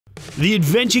The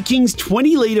Adventure King's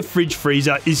 20-litre fridge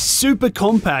freezer is super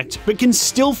compact but can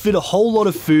still fit a whole lot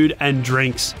of food and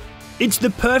drinks. It's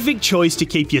the perfect choice to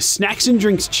keep your snacks and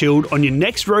drinks chilled on your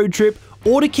next road trip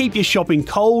or to keep your shopping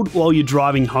cold while you're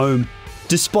driving home.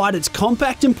 Despite its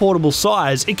compact and portable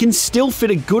size, it can still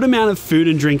fit a good amount of food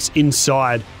and drinks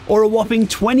inside, or a whopping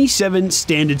 27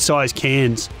 standard size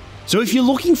cans. So if you're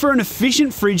looking for an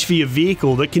efficient fridge for your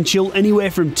vehicle that can chill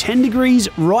anywhere from 10 degrees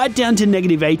right down to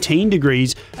negative 18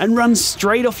 degrees and runs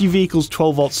straight off your vehicle's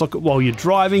 12-volt socket while you're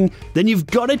driving, then you've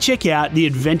got to check out the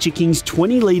Adventure King's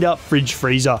 20-litre fridge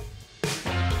freezer.